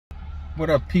What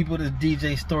up, people? This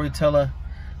DJ Storyteller.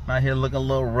 I'm out here looking a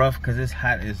little rough because it's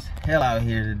hot as hell out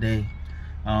here today.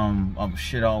 I'm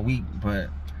shit all week, but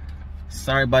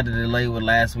sorry about the delay with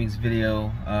last week's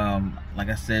video. Like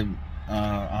I said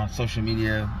on social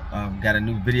media, got a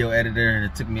new video editor, and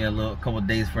it took me a couple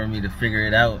days for me to figure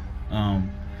it out.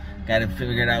 Got to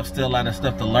figure it out. Still a lot of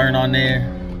stuff to learn on there,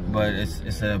 but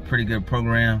it's a pretty good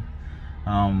program.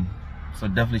 So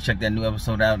definitely check that new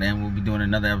episode out, and we'll be doing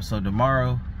another episode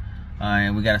tomorrow.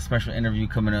 And we got a special interview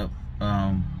coming up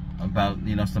about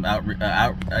some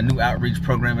a new outreach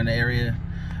program in the area.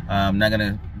 I'm not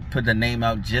gonna put the name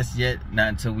out just yet, not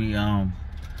until we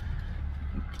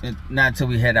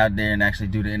head out there and actually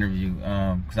do the interview,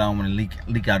 because I don't want to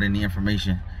leak out any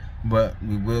information. But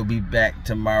we will be back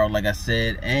tomorrow, like I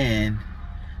said, and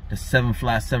the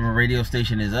 757 radio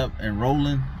station is up and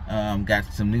rolling.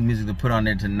 Got some new music to put on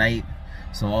there tonight.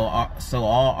 So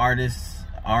all artists,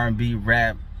 R&B,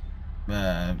 rap,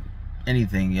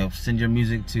 anything, send your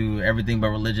music to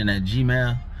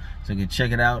everythinbutreligion@gmail.com so you can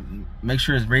check it out. Make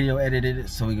sure it's radio edited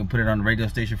so we can put it on the radio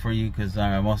station for you, because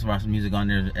most of our music on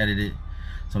there is edited.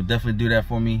 So definitely do that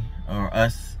for me or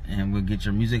us, and we'll get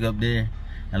your music up there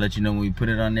and let you know when we put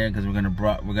it on there, because we're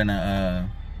gonna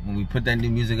when we put that new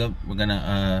music up, we're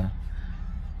gonna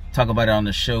talk about it on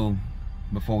the show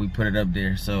before we put it up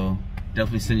there. So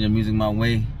definitely send your music my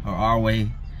way or our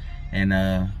way, and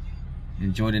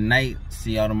enjoy the night.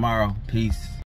 See y'all tomorrow. Peace.